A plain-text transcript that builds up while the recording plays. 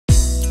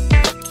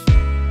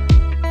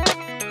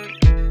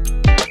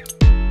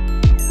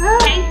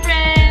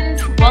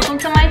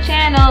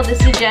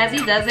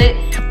Jazzy Does It,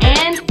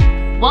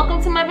 and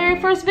welcome to my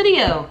very first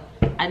video.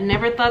 I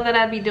never thought that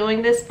I'd be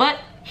doing this, but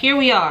here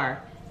we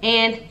are.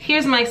 And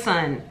here's my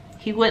son.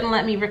 He wouldn't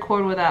let me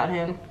record without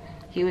him.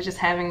 He was just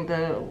having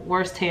the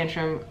worst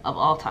tantrum of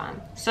all time.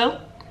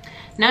 So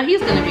now he's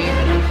gonna be.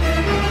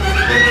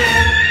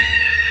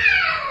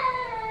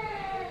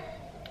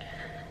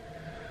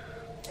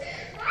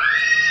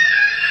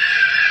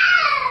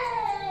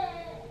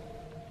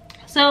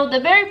 So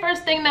the very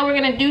first thing that we're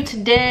gonna do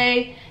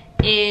today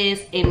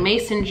is a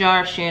mason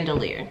jar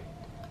chandelier.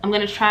 I'm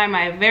gonna try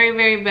my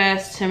very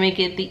best to make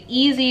it the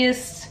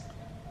easiest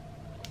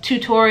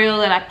tutorial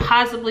that I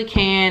possibly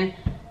can.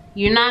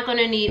 You're not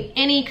gonna need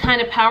any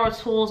kind of power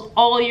tools.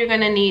 All you're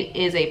gonna need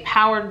is a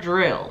power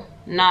drill,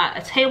 not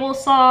a table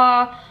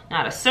saw,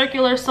 not a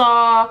circular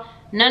saw.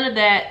 None of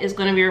that is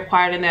gonna be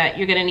required in that.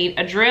 You're gonna need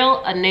a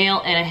drill, a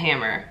nail, and a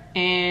hammer.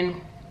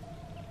 And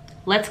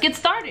let's get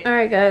started. All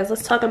right guys,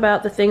 let's talk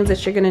about the things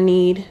that you're gonna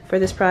need for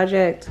this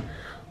project.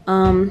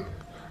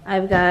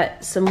 I've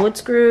got some wood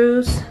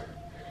screws.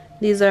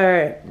 These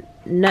are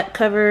nut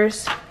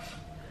covers.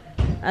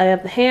 I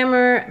have the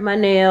hammer, my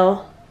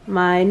nail,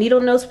 my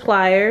needle nose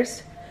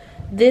pliers.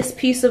 This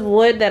piece of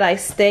wood that I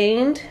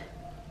stained,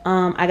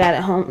 I got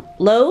at home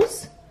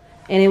Lowe's,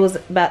 and it was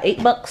about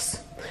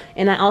 $8.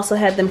 And I also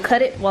had them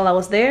cut it while I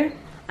was there.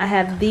 I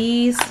have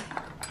these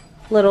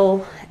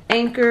little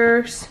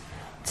anchors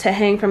to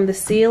hang from the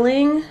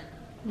ceiling.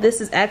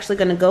 This is actually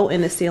going to go in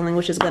the ceiling,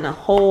 which is going to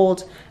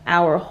hold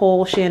our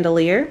whole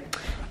chandelier.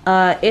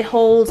 It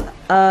holds,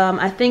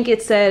 I think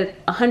it said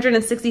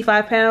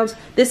 165 pounds.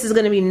 This is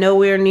going to be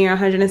nowhere near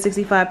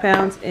 165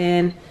 pounds.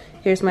 And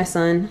here's my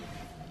son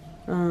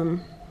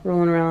rolling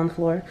around on the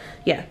floor.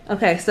 Yeah,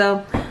 okay,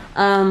 so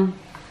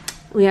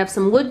we have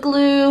some wood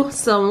glue,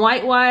 some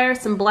white wire,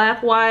 some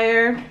black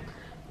wire,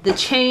 the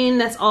chain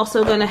that's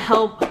also going to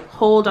help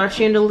hold our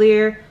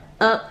chandelier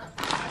up.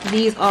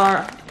 These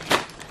are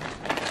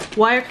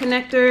wire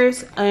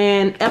connectors,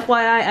 and FYI,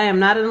 I am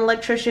not an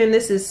electrician.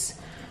 This is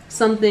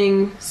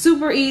something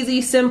super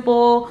easy,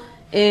 simple,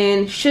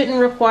 and shouldn't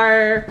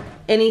require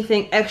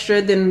anything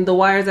extra than the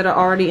wires that are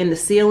already in the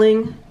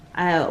ceiling.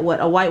 I have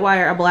a white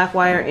wire, a black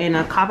wire, and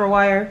a copper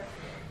wire.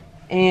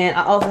 And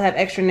I also have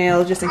extra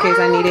nails just in case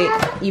I need it,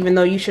 even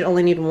though you should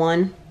only need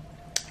one.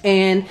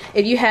 And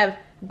if you have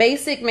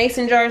basic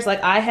mason jars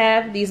like I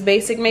have, these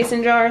basic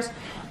mason jars,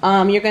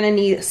 you're gonna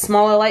need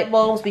smaller light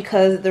bulbs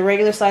because the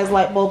regular size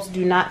light bulbs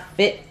do not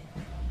fit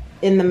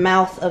in the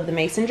mouth of the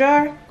mason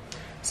jar.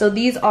 So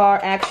these are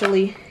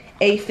actually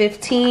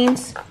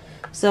A15s.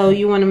 So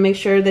you wanna make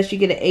sure that you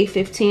get an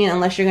A15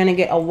 unless you're gonna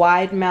get a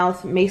wide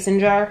mouth mason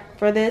jar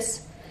for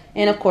this.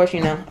 And of course,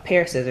 you know, a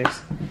pair of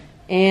scissors.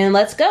 And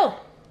let's go.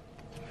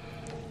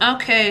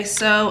 Okay,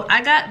 so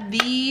I got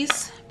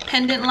these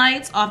pendant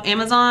lights off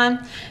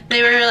Amazon.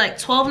 They were like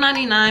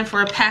 $12.99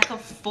 for a pack of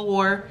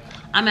 4.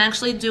 I'm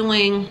actually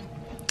doing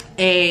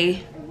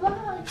a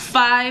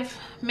 5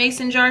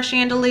 mason jar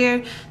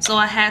chandelier, so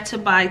I had to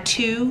buy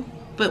 2,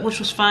 but which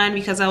was fine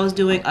because I was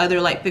doing other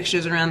light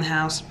fixtures around the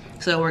house,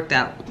 so it worked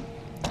out.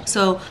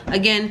 So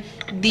again,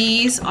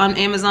 these on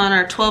Amazon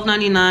are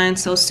 $12.99,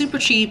 so super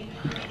cheap.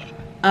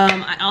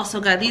 I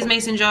also got these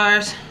mason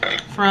jars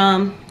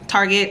from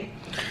Target.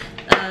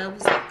 It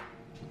was like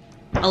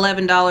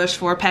 $11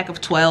 for a pack of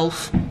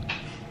 12.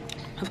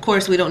 Of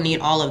course, we don't need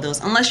all of those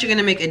unless you're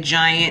gonna make a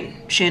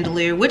giant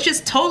chandelier, which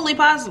is totally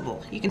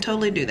possible. You can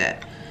totally do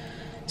that.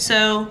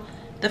 So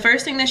the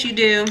first thing that you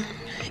do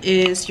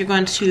is you're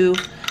going to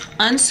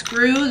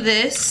unscrew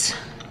this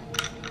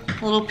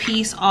little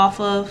piece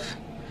off of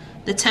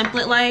the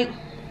template light.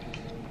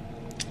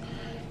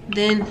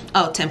 Then,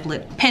 oh,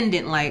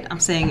 pendant light.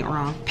 I'm saying it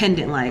wrong.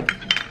 Pendant light.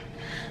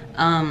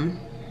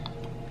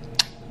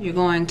 You're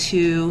going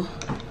to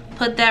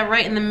put that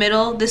right in the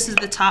middle. This is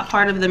the top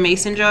part of the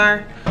mason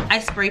jar. I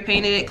spray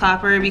painted it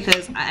copper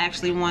because I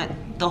actually want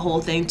the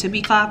whole thing to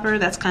be copper.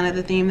 That's kind of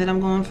the theme that I'm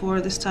going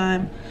for this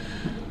time.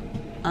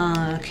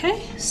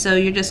 Okay, so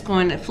you're just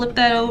going to flip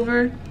that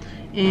over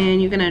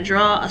and you're gonna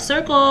draw a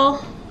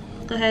circle.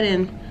 Go ahead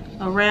and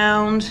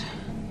around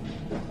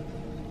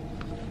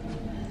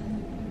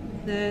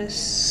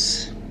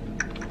this.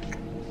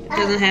 It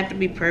doesn't have to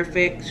be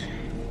perfect.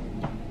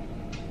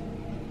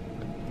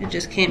 It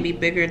just can't be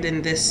bigger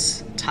than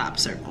this top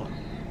circle.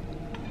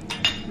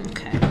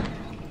 Okay.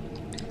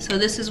 So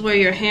this is where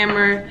your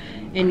hammer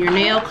and your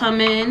nail come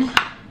in.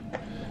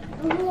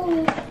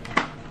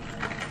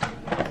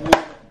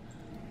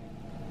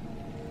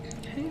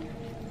 Okay.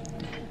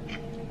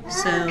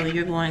 So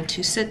you're going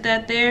to sit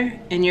that there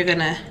and you're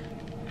gonna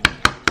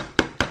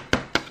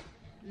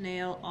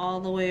nail all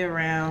the way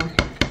around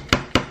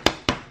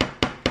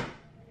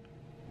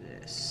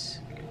this.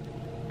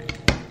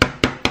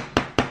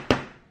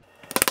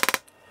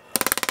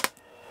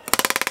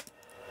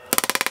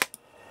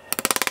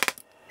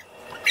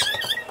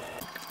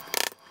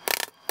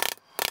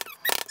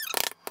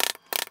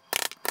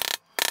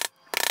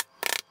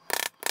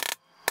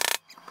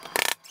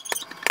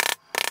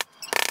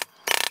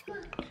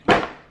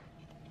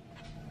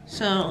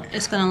 So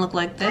it's gonna look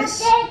like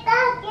this.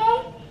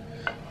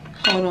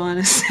 Hold on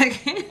a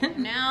second.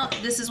 Now,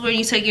 this is where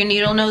you take your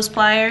needle nose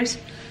pliers.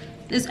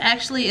 This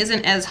actually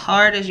isn't as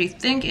hard as you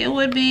think it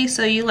would be,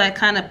 so you like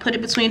kind of put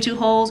it between two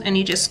holes and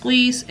you just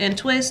squeeze and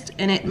twist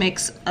and it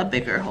makes a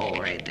bigger hole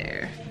right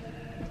there.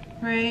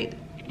 Right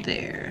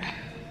there.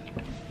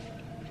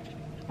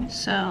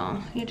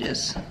 So you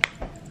just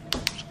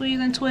squeeze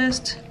and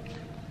twist.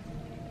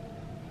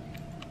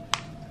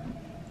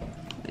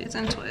 Squeeze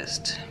and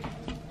twist.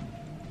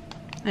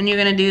 And you're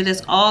gonna do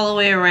this all the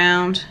way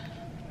around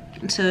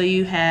until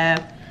you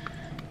have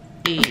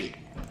a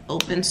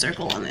open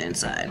circle on the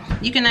inside.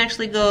 You can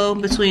actually go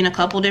between a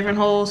couple different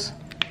holes.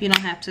 You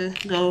don't have to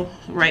go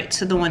right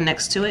to the one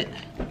next to it,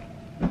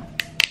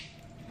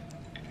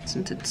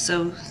 since it's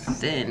so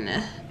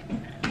thin.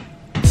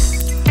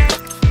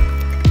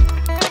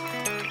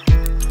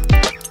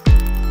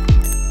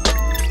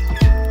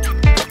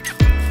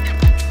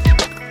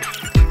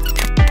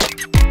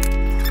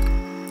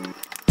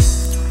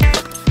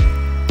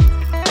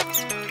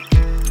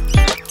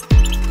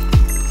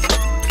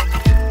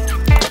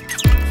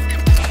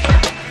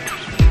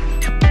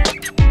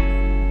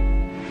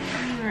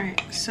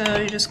 So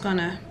you're just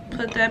gonna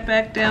put that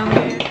back down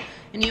there,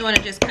 and you want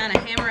to just kind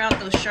of hammer out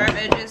those sharp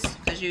edges,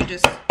 because you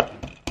just,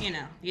 you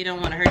know, you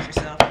don't want to hurt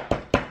yourself.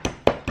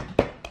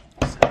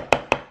 So,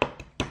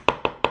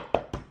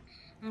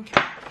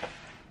 okay.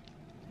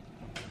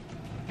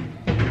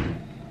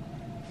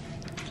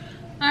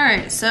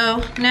 Alright,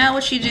 so now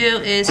what you do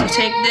is you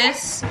take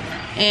this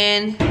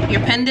and your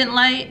pendant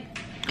light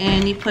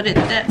and you put it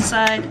that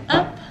side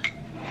up,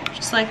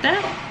 just like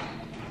that.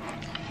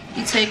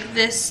 You take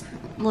this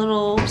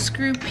little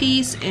screw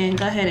piece and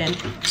go ahead and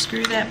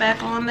screw that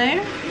back on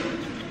there.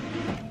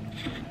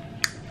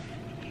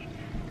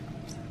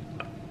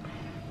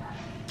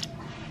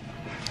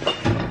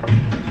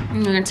 And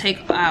we're going to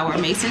take our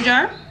mason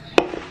jar.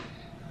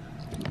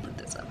 Put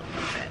this up a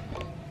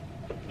little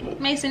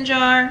bit. Mason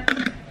jar.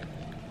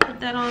 Put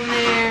that on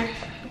there,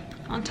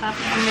 on top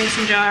of the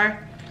mason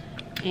jar.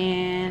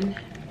 And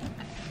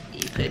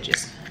you could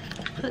just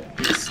put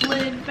this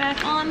lid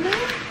back on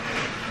there.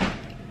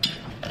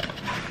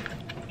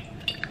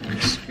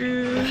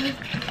 Screw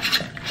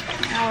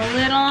our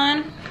lid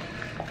on.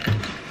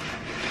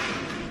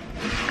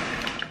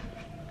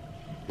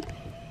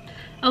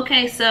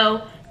 Okay,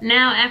 so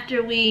now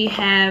after we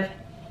have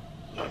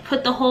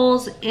put the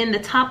holes in the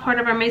top part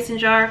of our mason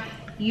jar,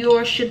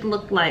 yours should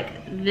look like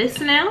this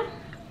now.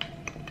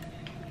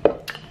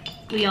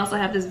 We also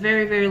have this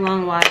very, very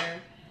long wire.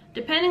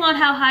 Depending on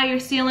how high your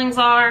ceilings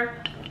are,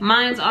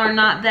 mine's are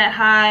not that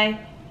high,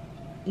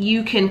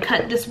 you can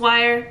cut this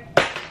wire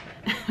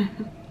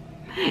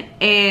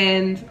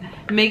and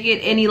make it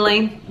any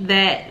length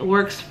that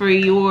works for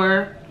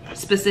your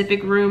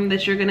specific room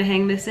that you're gonna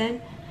hang this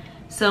in.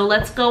 So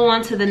let's go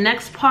on to the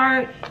next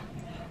part,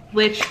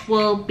 which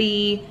will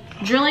be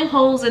drilling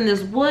holes in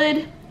this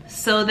wood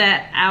so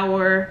that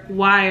our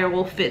wire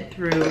will fit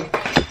through.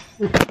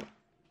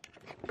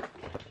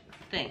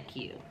 Thank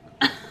you.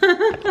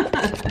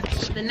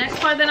 The next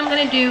part that I'm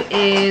gonna do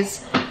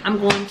is I'm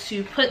going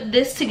to put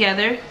this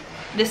together.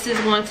 This is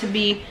going to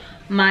be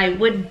my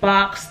wood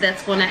box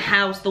that's going to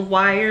house the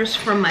wires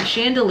from my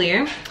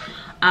chandelier.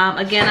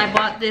 Again, I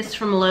bought this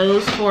from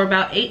Lowe's for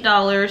about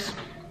 $8.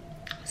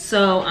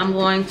 So I'm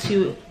going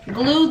to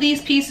glue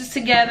these pieces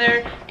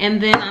together,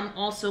 and then I'm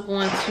also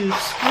going to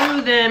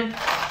screw them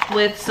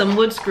with some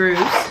wood screws.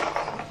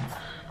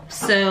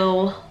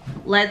 So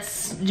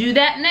let's do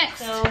that next.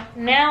 So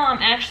now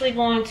I'm actually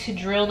going to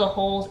drill the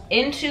holes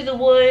into the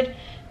wood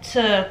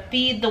to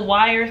feed the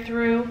wire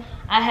through.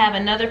 I have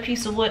another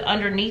piece of wood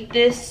underneath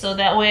this, so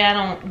that way I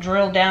don't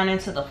drill down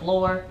into the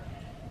floor.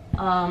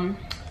 I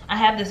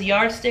have this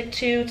yardstick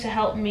too to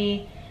help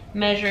me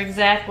measure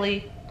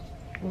exactly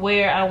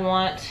where I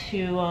want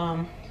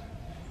to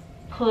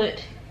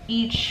put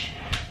each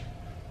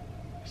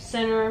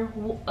center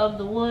of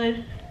the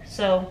wood.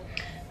 So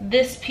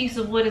this piece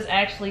of wood is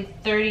actually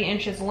 30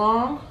 inches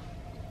long.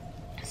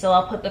 So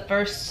I'll put the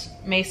first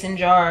mason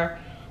jar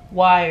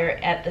wire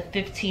at the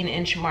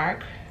 15-inch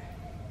mark,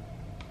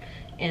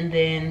 and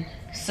then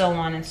so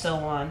on and so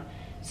on,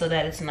 so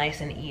that it's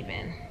nice and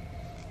even.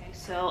 Okay,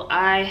 so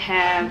I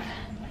have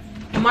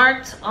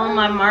marked all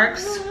my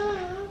marks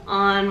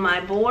on my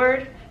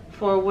board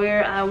for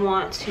where I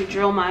want to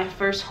drill my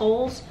first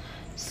holes.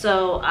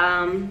 So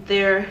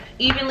they're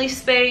evenly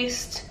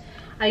spaced.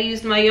 I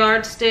used my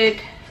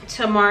yardstick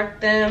to mark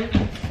them.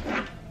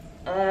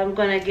 I'm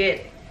gonna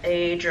get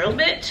a drill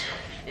bit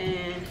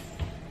and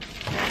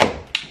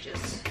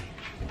just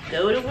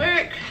go to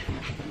work.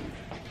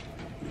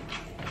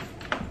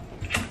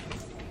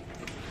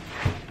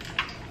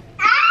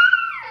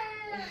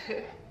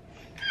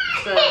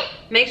 So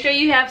make sure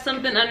you have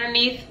something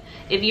underneath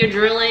if you're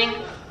drilling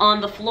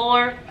on the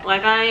floor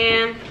like I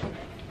am,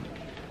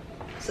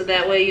 so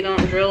that way you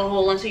don't drill a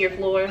hole into your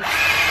floor.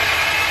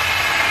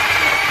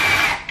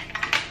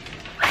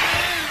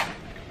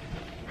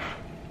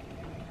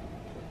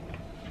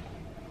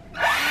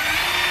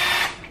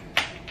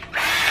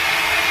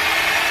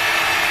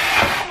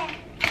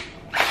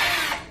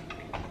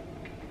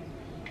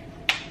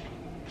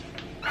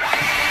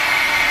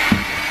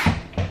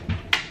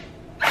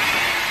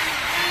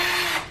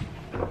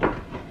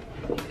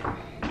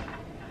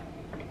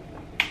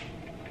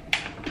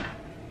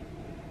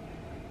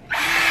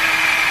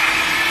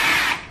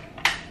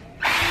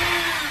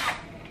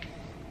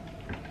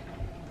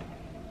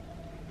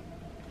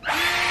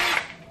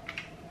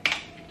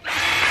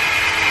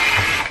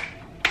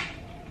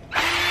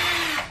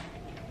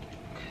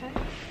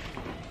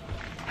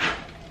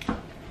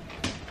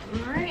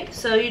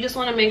 So you just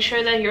want to make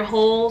sure that your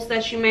holes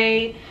that you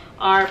made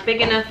are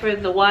big enough for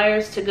the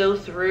wires to go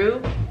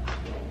through.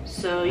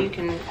 So you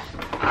can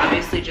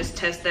obviously just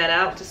test that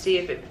out to see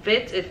if it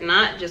fits. If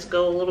not, just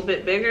go a little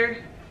bit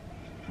bigger.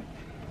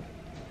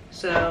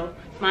 So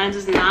mine's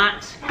is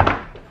not.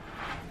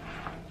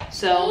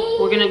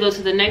 So we're gonna go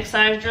to the next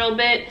size drill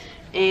bit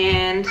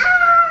and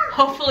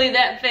hopefully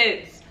that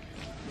fits.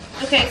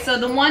 Okay, so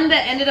the one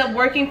that ended up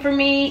working for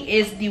me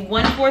is the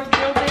 1/4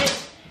 drill bit.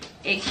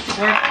 It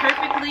worked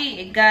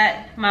perfectly. It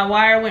got, my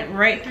wire went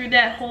right through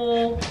that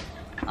hole.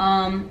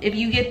 If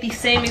you get the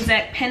same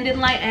exact pendant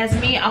light as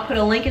me, I'll put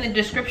a link in the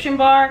description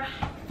bar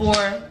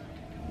for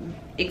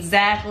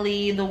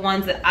exactly the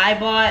ones that I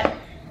bought.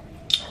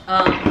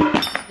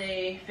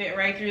 They fit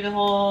right through the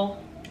hole.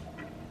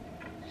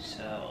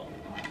 So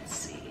let's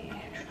see.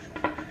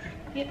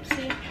 Yep,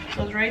 see,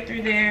 goes right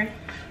through there.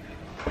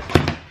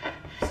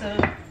 So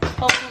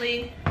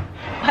hopefully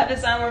by the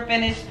time we're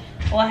finished,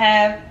 we'll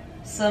have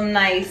some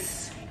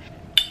nice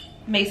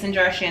mason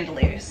jar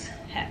chandeliers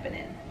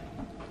happening.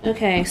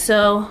 Okay,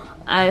 so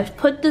I've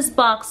put this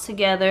box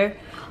together.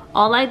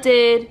 All I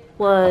did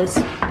was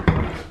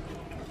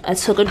I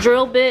took a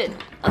drill bit,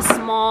 a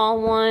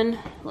small one.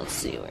 Let's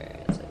see, where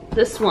is it?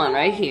 This one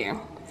right here.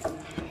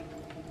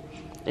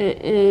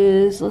 It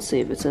is, let's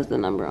see if it says the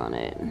number on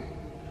it.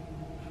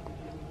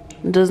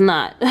 It does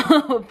not,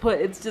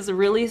 but it's just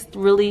really,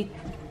 really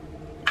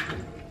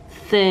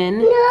thin.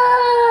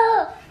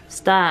 No!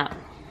 Stop.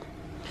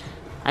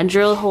 I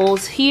drill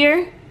holes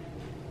here,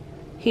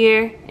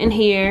 here, and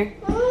here.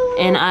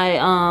 And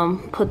I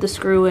put the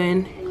screw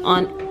in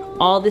on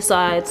all the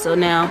sides. So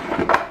now,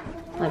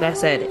 like I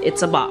said,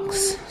 it's a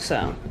box.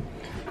 So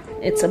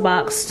it's a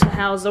box to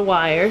house the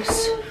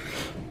wires.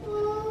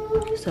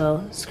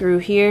 So screw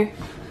here,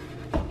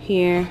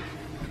 here,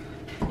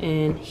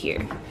 and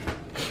here.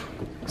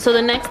 So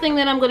the next thing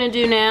that I'm gonna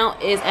do now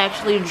is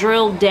actually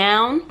drill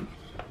down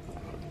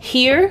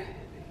here,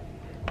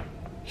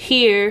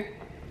 here,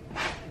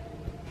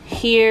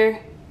 here,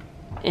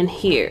 and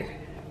here.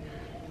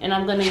 And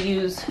I'm gonna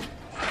use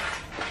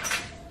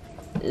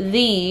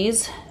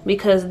these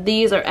because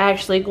these are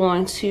actually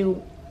going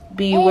to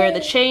be where the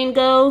chain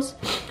goes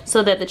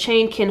so that the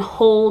chain can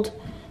hold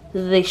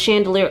the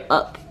chandelier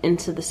up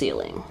into the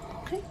ceiling.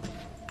 Okay.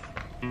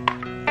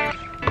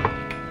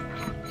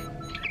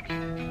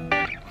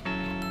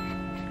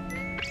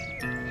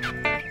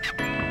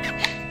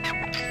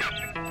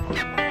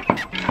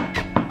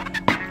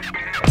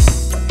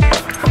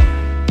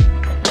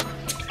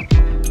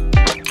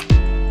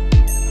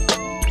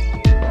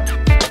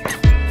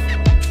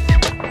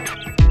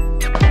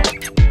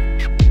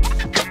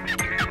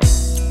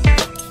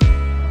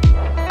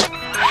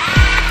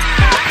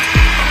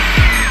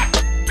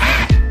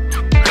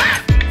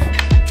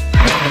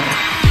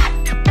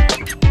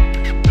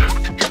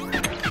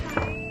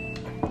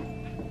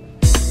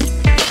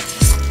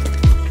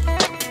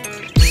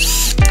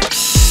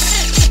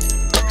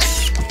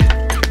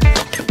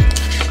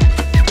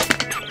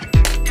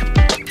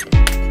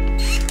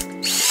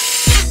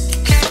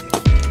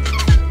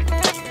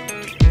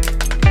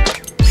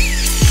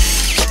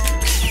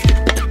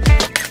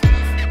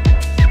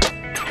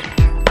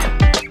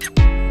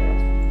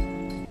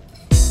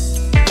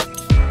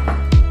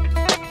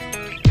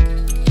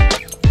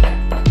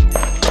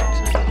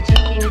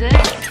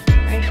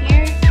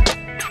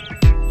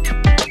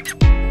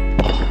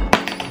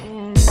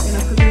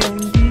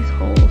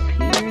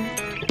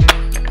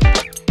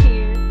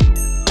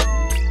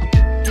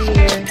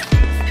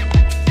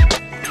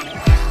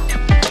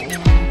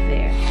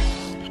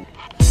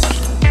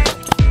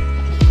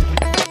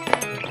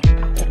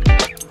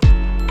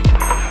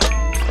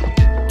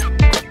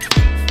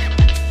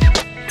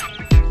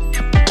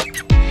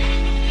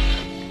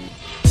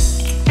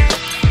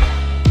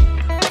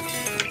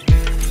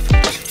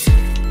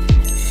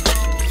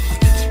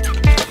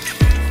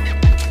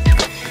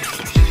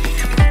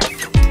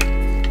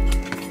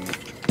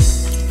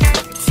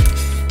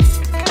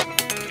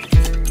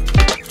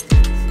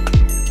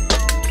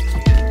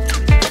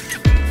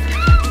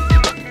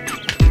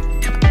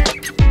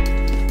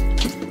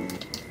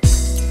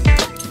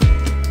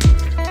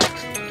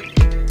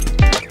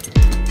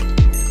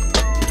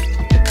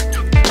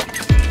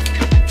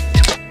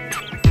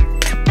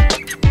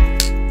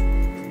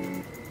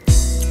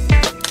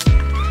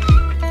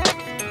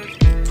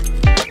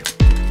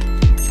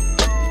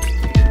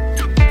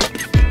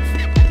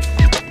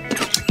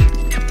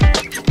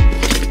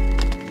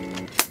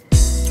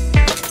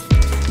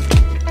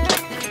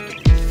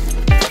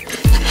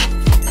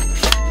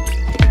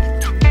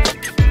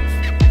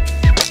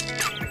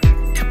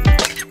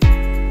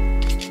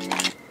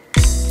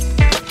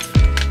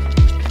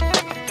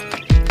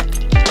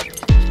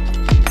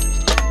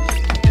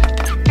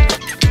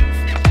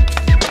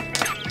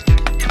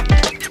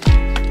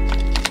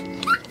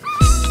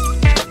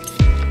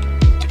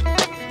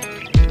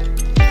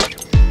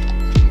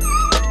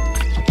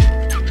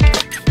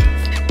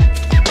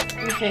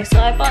 Okay,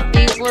 so I bought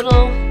these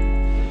little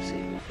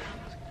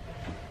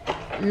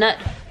nut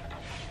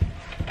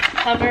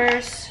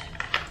covers.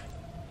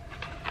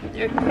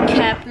 They're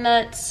cap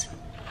nuts,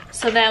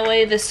 so that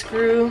way the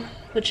screw,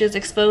 which is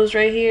exposed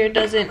right here,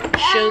 doesn't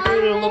show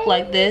through. It'll look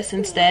like this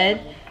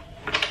instead.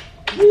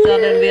 So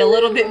that'll be a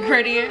little bit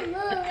prettier.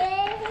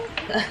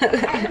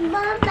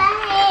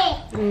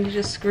 And you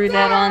just screw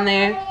that on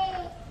there.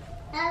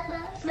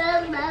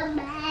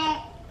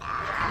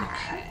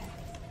 Okay.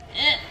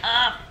 And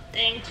up.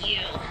 Thank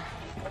you.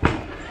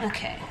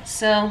 Okay,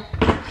 so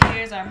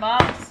here's our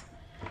box.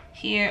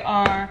 Here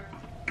are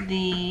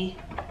the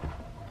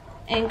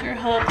anchor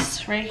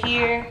hooks right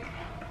here,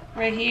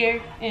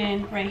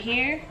 and right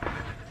here,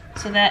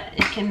 so that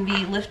it can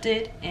be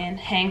lifted and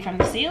hang from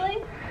the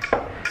ceiling.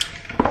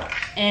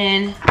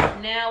 And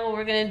now what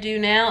we're gonna do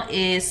now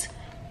is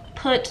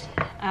put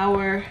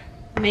our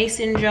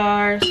mason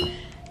jars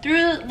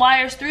through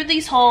wires through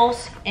these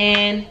holes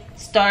and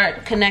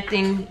start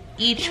connecting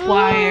each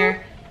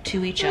wire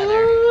to each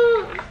other.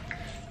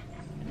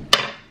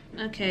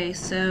 Okay,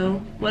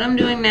 so what I'm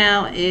doing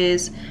now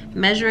is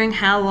measuring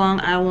how long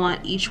I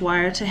want each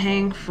wire to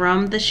hang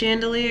from the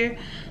chandelier.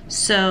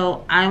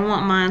 So I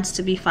want mine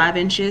to be 5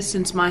 inches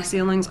since my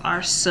ceilings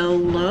are so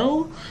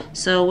low.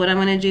 So what I'm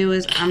gonna do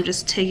is I'm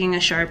just taking a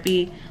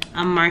Sharpie,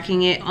 I'm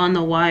marking it on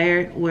the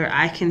wire where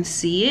I can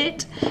see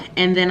it,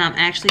 and then I'm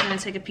actually gonna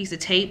take a piece of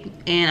tape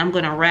and I'm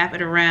gonna wrap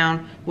it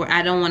around where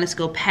I don't want it to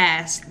go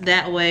past.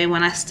 That way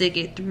when I stick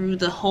it through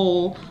the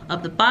hole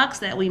of the box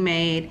that we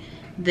made,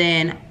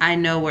 then I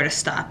know where to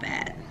stop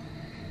at.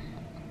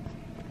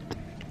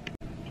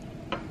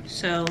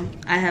 So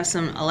I have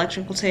some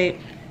electrical tape.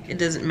 It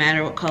doesn't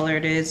matter what color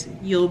it is.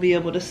 You'll be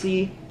able to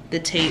see the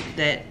tape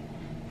that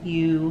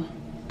you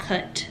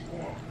cut.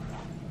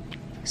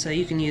 So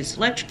you can use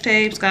electric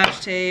tape,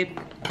 scotch tape,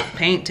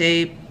 paint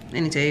tape,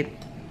 any tape.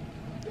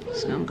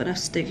 So I'm gonna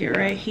stick it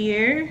right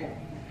here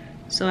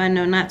so I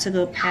know not to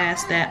go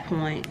past that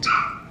point.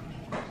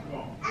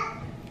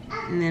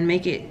 And then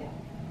make it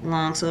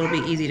long so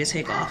it'll be easy to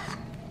take off.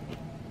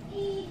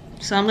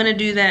 So I'm gonna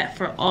do that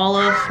for all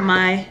of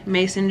my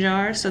mason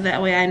jars so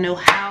that way I know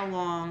how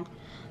long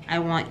I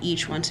want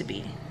each one to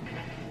be.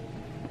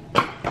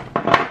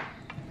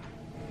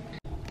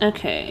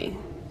 Okay,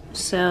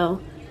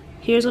 so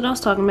here's what I was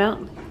talking about.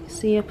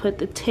 See, I put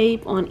the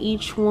tape on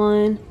each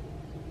one.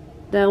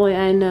 That way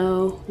I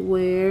know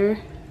where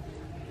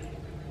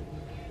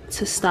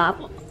to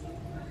stop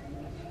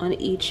on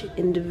each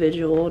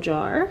individual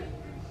jar.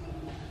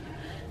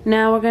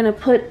 Now we're gonna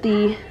put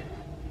the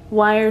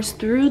wires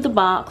through the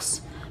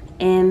box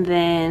and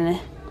then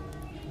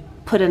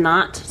put a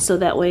knot so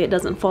that way it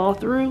doesn't fall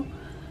through,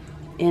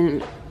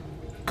 and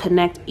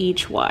connect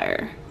each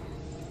wire.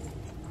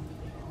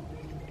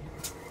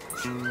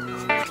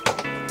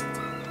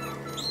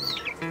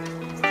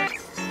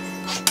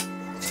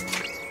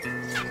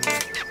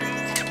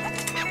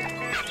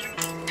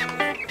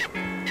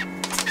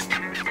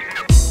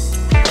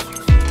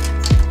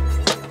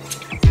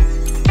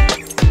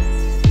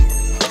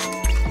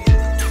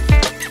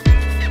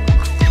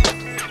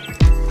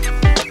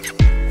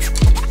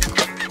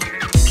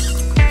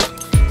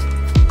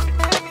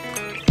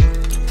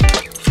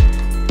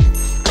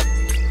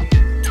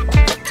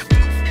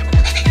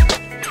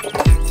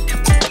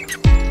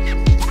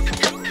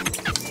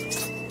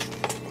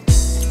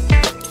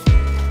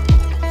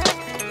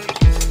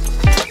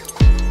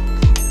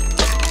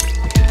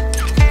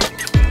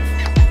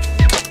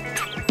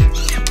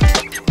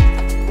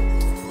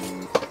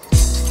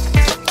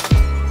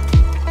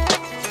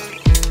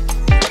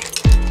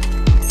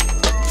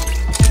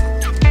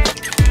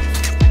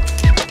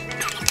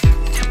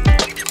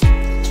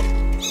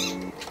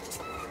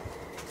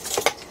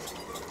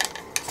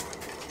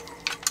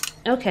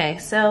 Okay,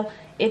 so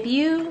if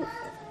you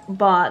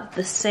bought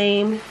the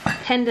same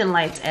pendant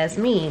lights as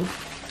me,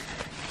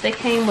 they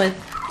came with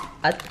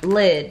a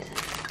lid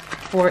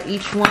for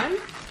each one,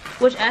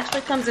 which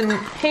actually comes in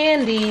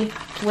handy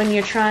when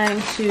you're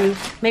trying to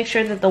make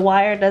sure that the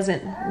wire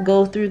doesn't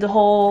go through the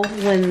hole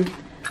when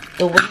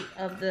the weight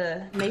of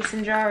the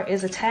mason jar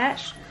is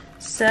attached.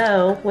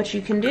 So what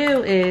you can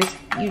do is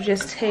you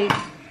just take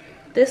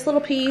this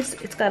little piece,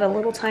 it's got a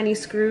little tiny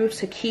screw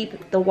to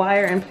keep the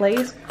wire in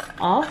place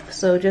off,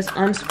 so just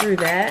unscrew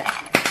that.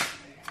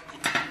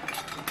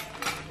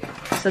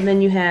 So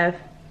then you have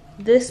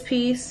this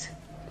piece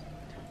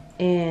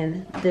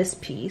and this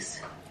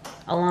piece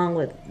along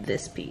with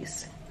this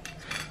piece.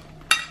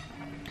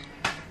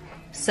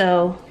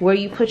 So where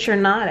you put your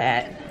knot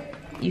at,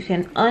 you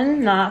can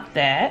unknot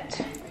that.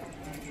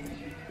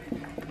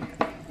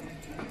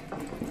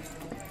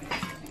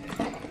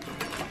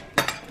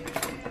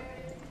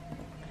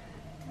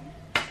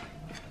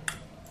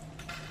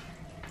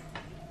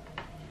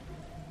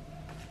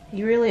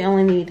 You really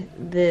only need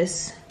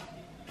this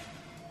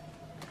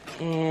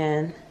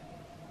and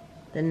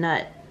the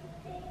nut.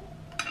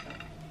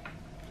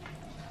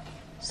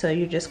 So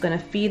you're just going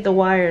to feed the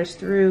wires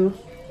through.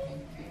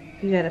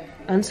 You got to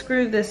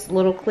unscrew this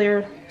little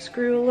clear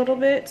screw a little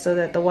bit so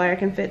that the wire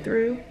can fit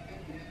through.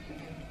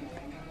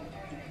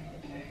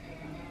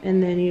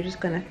 And then you're just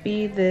going to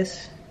feed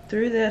this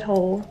through that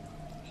hole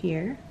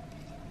here.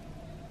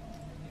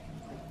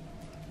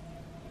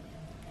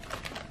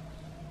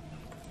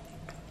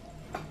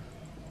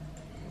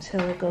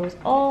 till it goes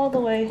all the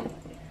way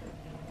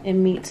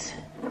and meets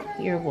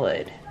your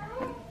wood.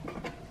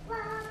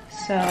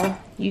 So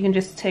you can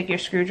just take your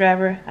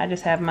screwdriver. I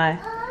just have my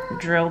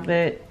drill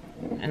bit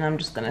and I'm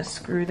just gonna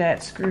screw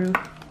that screw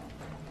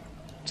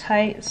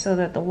tight so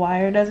that the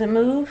wire doesn't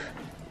move.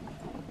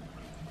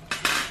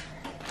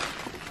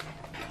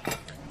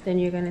 Then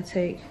you're gonna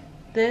take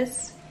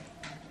this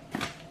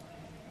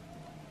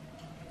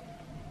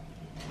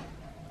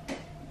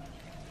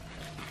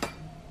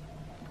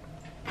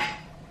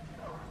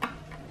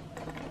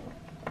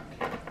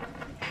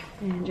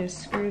and just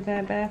screw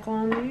that back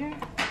on there.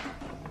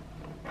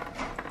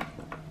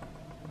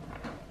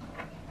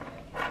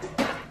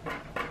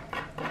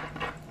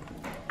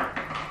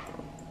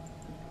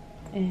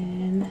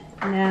 And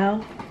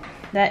now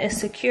that is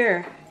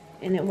secure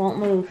and it won't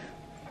move.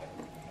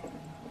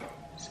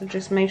 So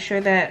just make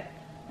sure that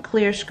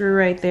clear screw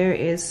right there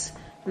is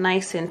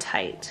nice and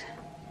tight.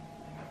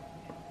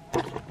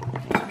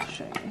 I'll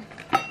show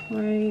you.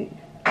 Right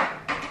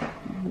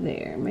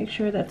there. Make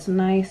sure that's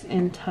nice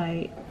and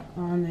tight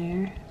on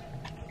there.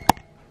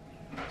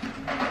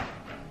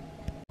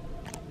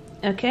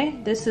 Okay,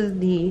 this is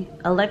the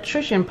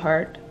electrician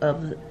part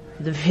of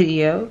the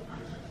video.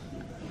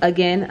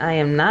 Again, I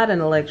am not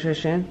an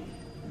electrician.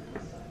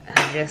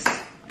 I just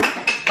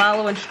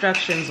follow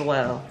instructions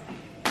well.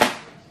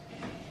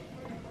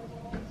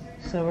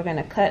 So we're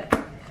gonna cut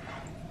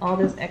all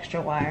this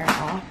extra wire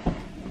off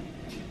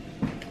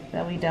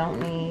that we don't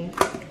need.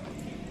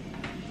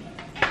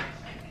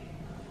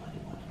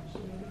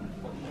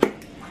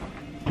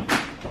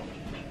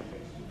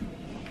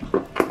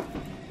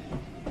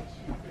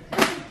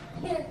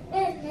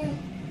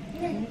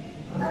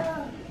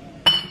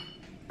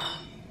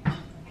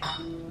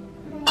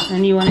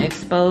 And you want to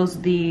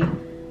expose the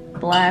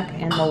black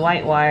and the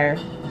white wire.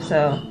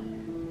 So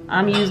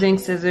I'm using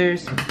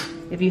scissors.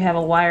 If you have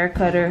a wire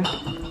cutter,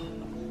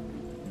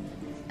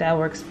 that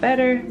works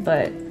better,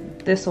 but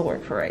this will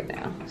work for right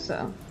now.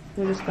 So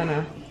we're just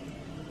gonna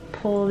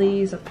pull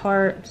these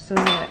apart so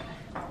that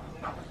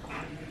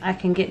I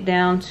can get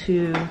down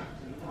to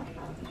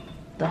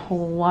the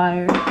whole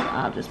wire.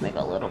 I'll just make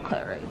a little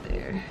cut right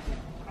there.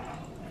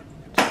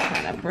 Just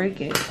kind of break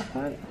it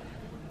apart.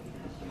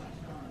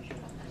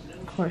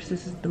 Of course,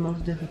 this is the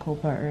most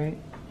difficult part, right?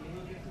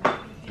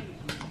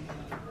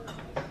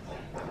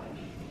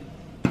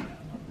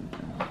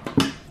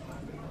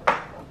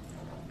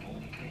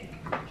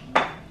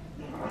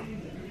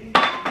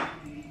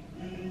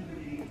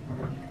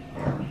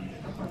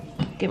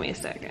 Give me a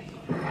second.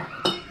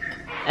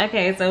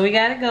 Okay, so we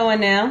got it going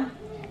now.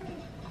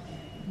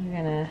 We're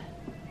gonna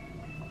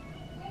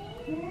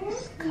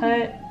just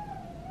cut.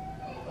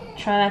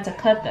 Try not to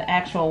cut the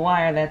actual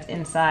wire that's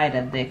inside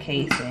of the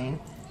casing.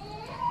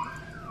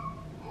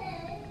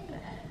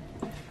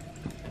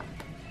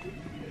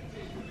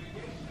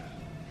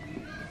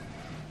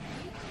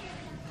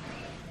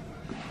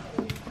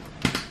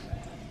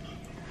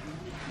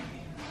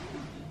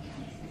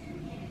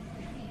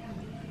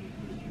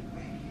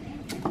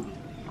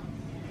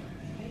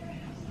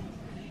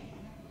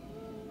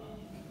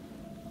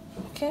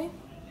 Okay,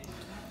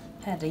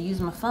 had to use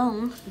my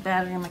phone. The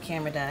battery in my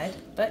camera died,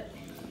 but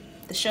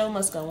the show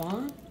must go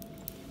on.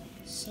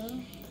 So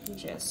I'm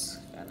just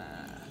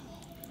gonna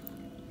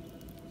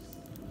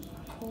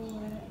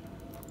pull it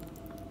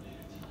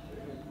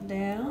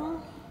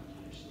down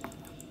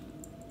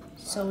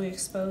so we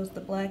expose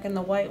the black and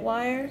the white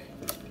wire.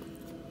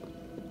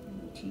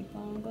 Keep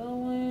on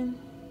going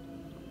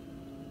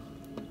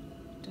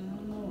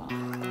down the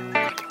line.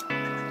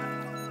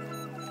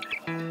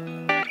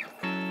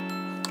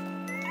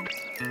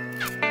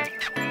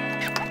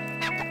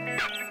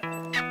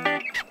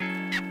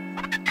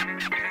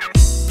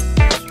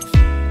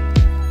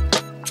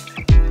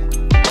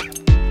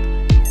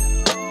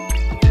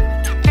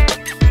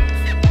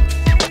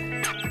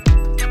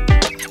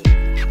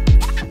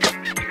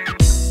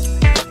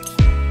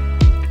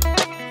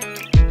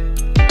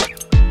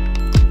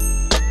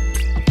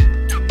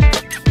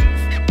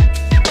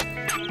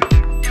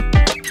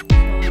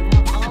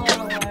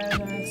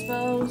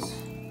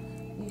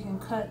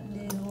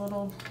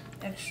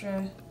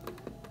 Extra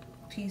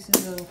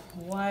pieces of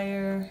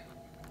wire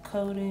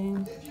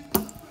coating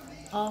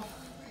off,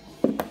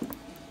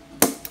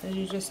 so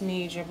you just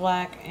need your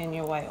black and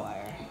your white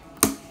wire.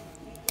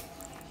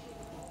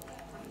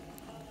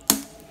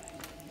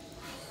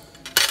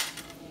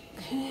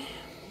 Okay.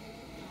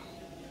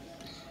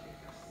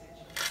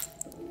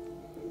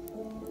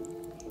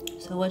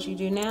 So what you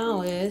do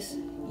now is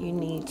you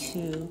need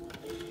to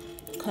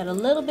cut a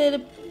little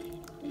bit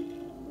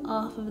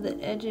off of the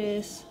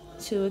edges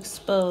to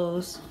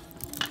expose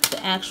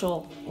the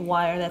actual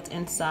wire that's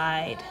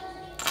inside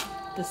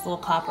this little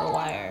copper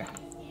wire.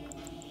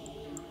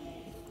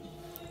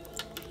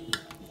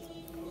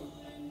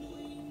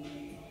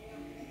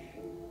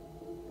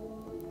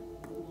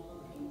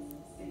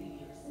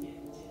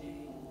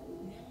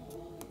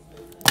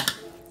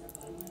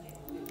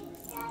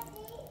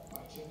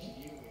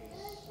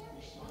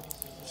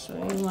 So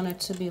you want it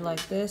to be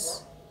like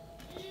this.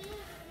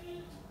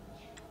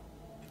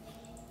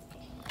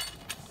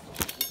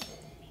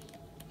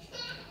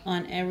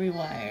 on every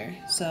wire.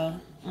 So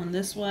on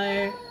this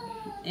wire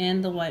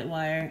and the white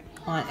wire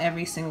on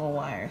every single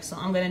wire. So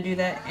I'm gonna do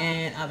that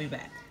and I'll be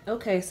back.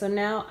 Okay, so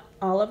now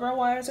all of our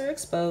wires are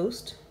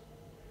exposed.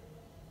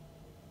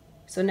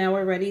 So now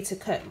we're ready to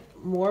cut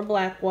more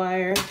black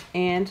wire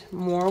and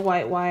more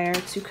white wire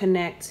to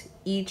connect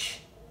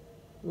each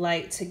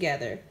light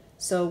together.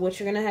 So what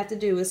you're gonna have to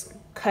do is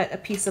cut a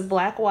piece of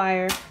black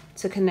wire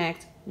to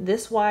connect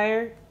this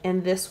wire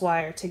and this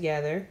wire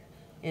together,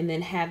 and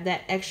then have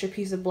that extra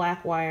piece of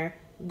black wire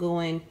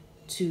going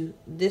to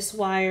this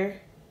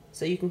wire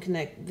so you can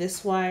connect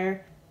this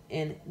wire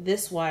and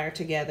this wire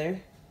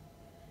together,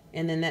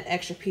 and then that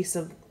extra piece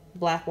of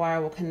black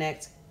wire will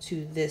connect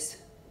to this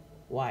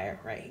wire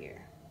right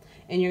here.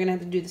 And you're gonna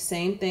have to do the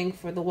same thing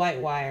for the white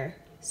wire,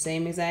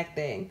 same exact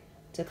thing,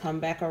 to come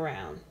back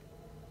around.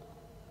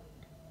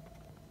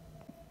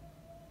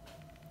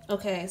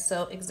 Okay,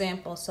 so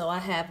example, so I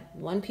have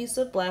one piece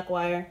of black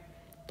wire,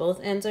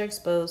 both ends are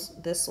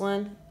exposed, this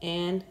one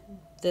and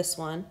this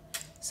one.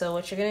 So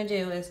what you're gonna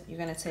do is you're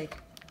gonna take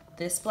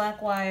this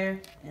black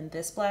wire and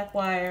this black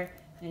wire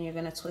and you're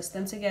gonna twist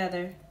them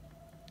together.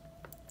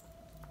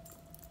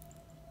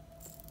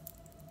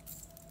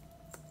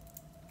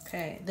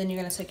 Okay, then you're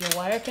gonna take your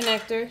wire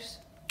connectors,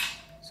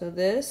 so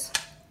this,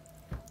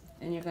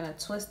 and you're gonna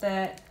twist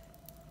that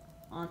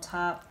on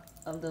top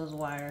of those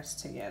wires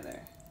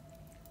together.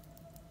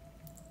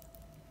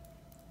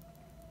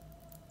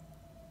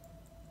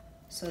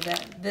 So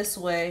that this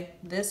way,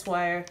 this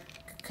wire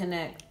can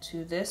connect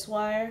to this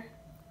wire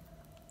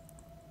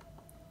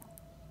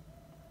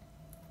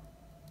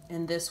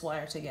and this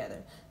wire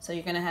together. So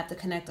you're gonna have to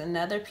connect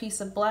another piece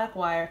of black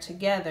wire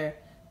together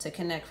to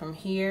connect from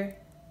here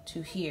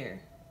to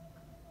here.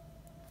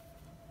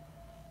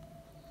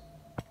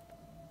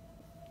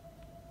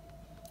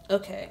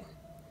 Okay,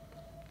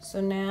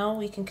 so now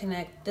we can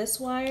connect this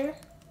wire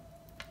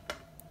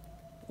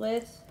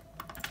with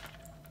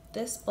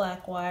this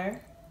black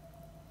wire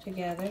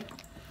together.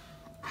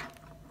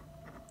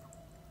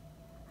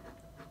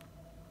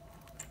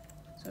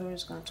 So we're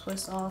just going to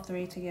twist all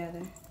three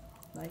together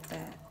like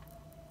that.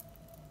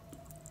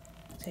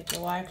 Take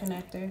your wire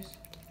connectors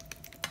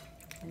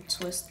and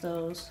twist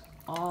those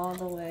all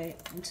the way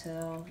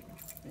until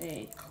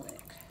they click.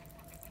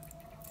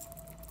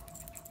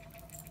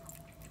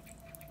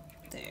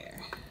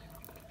 There.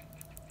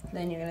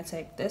 Then you're going to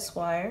take this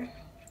wire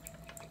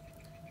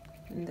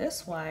and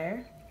this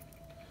wire,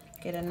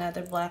 get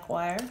another black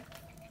wire,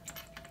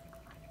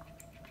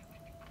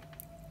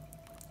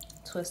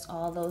 twist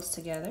all those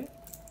together.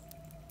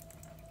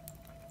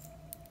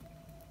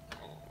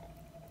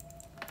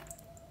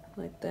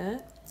 Like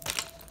that.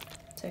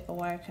 Take a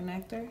wire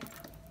connector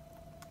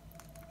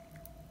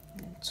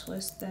and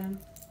twist them.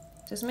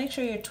 Just make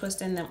sure you're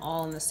twisting them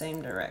all in the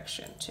same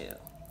direction too.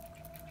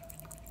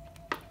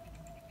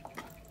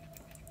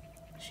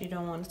 You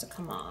don't want it to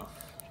come off.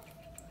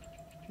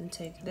 Then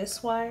take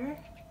this wire,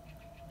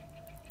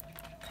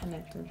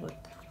 connect it with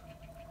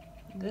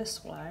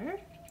this wire,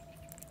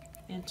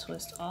 and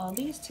twist all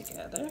these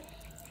together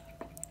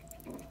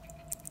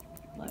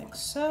like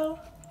so.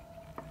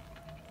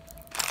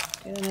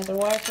 Get another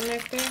wire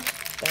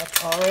connector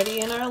that's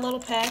already in our little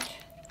pack,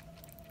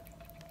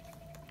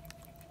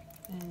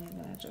 and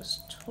you're gonna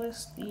just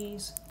twist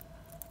these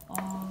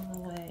all the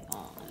way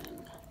on.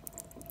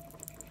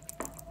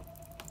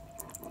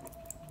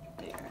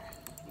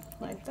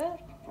 Like that.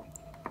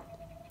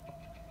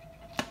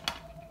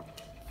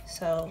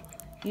 So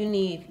you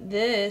need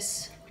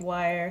this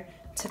wire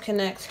to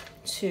connect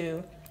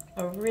to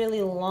a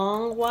really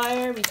long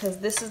wire, because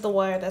this is the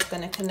wire that's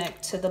going to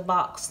connect to the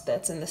box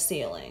that's in the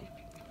ceiling.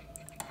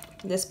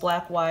 This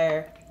black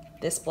wire,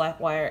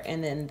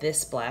 and then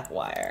this black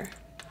wire.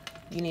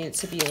 You need it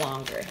to be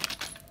longer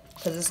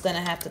because it's going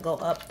to have to go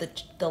up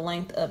the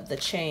length of the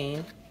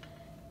chain,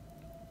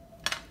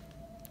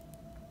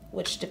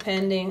 which,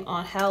 depending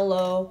on how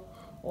low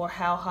or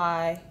how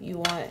high you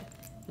want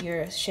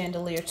your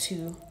chandelier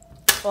to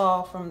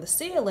fall from the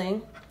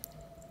ceiling,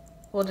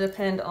 will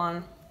depend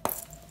on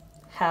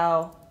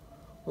how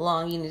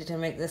long you need to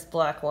make this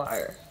black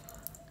wire.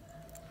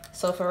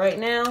 So for right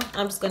now,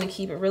 I'm just going to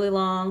keep it really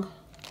long,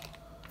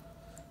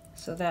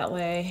 so that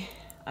way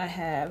I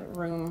have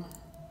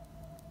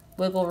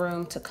wiggle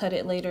room to cut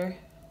it later.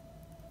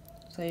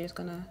 So you're just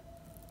going to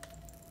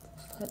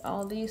put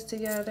all these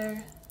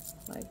together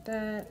like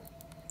that.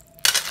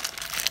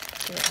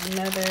 Get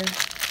another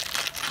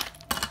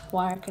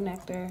wire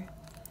connector,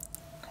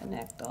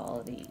 connect all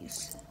of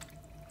these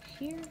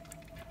here.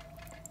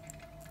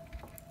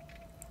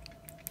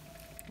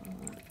 I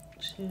want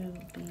to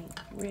be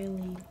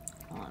really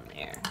on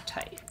there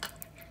tight.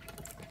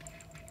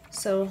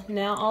 So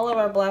now all of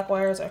our black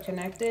wires are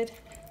connected.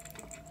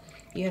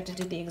 You have to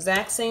do the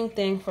exact same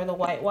thing for the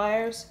white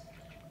wires,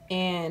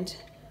 and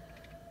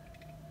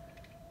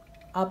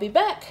I'll be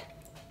back.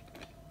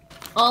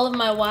 All of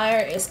my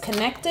wire is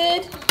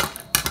connected.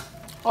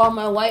 All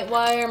my white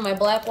wire, my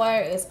black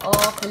wire is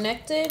all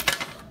connected.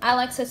 I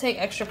like to take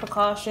extra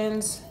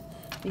precautions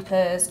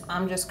because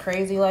I'm just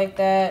crazy like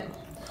that.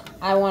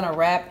 I want to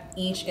wrap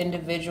each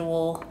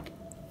individual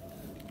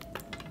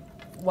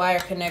wire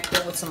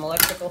connector with some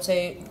electrical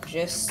tape.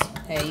 Just,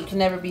 hey, you can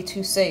never be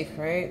too safe,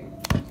 right?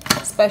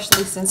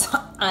 Especially since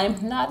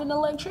I'm not an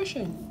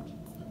electrician.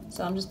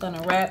 So I'm just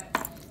gonna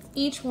wrap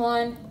each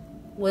one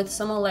with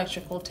some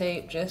electrical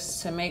tape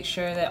just to make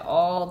sure that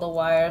all the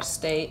wires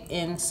stay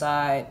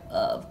inside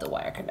of the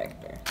wire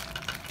connector.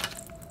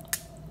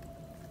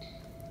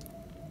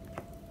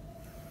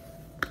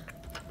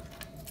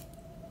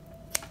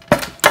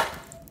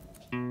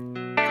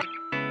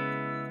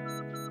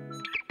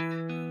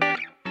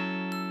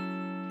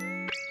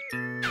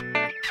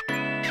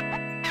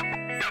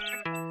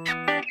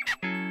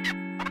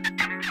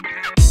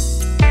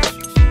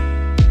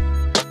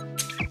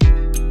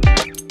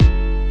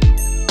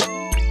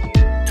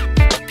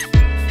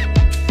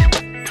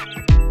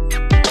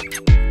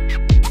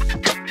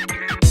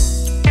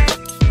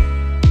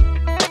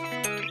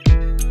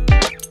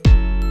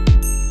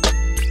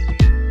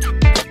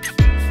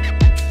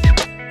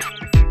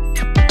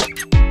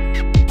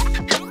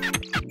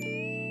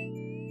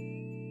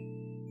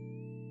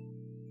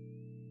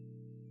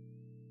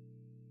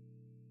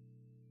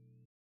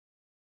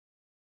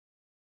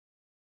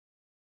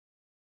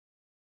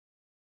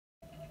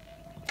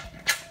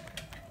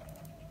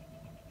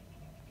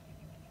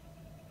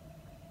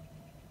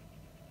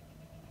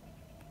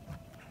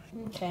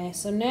 Okay,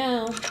 so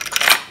now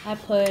I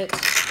put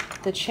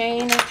the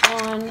chain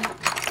on.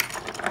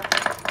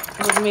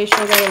 I made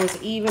sure that it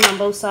was even on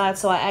both sides,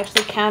 so I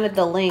actually counted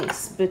the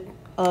lengths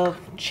of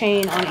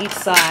chain on each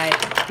side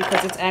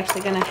because it's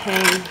actually going to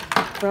hang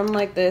from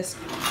like this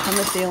from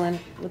the ceiling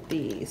with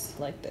these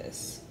like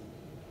this.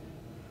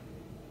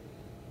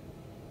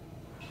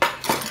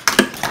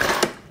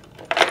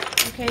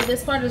 Okay,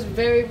 this part is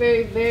very,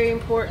 very, very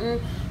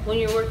important when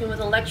you're working with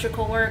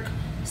electrical work.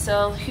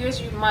 So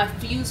here's my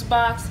fuse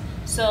box.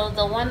 So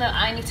the one that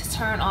I need to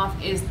turn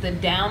off is the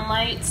down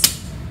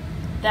lights.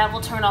 That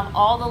will turn off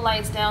all the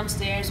lights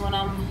downstairs when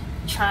I'm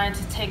trying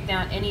to take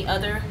down any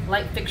other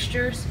light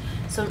fixtures.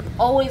 So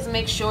always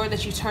make sure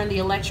that you turn the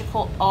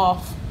electrical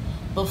off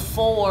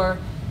before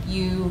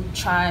you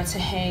try to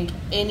hang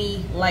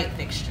any light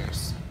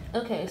fixtures.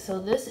 Okay, so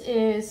this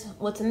is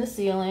what's in the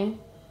ceiling.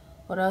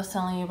 What I was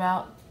telling you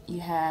about, you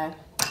have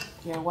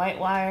your white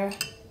wire,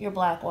 your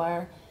black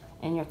wire,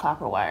 and your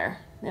copper wire.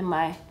 Then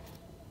my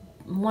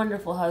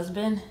wonderful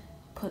husband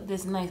put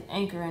this nice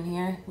anchor in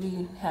here.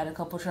 We had a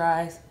couple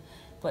tries,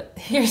 but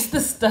here's the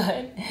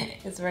stud.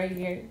 It's right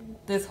here.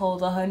 This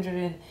holds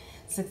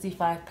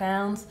 165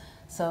 pounds,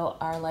 so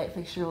our light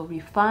fixture will be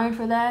fine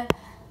for that.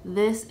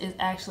 This is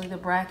actually the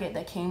bracket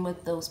that came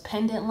with those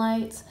pendant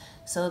lights,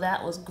 so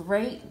that was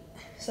great.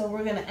 So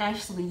we're gonna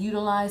actually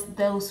utilize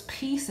those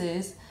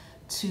pieces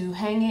to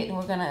hang it, and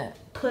we're gonna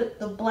put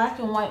the black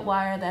and white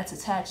wire that's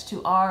attached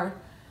to our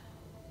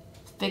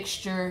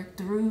fixture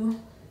through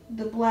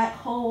the black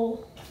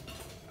hole,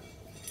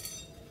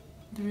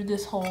 through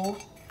this hole,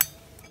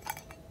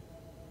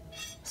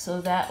 so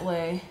that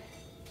way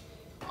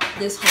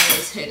this hole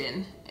is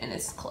hidden and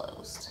it's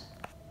closed.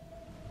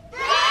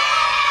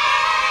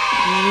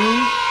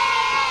 And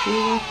we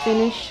will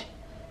finish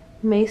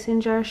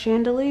mason jar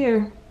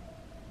chandelier.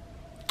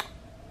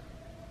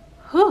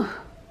 Whew.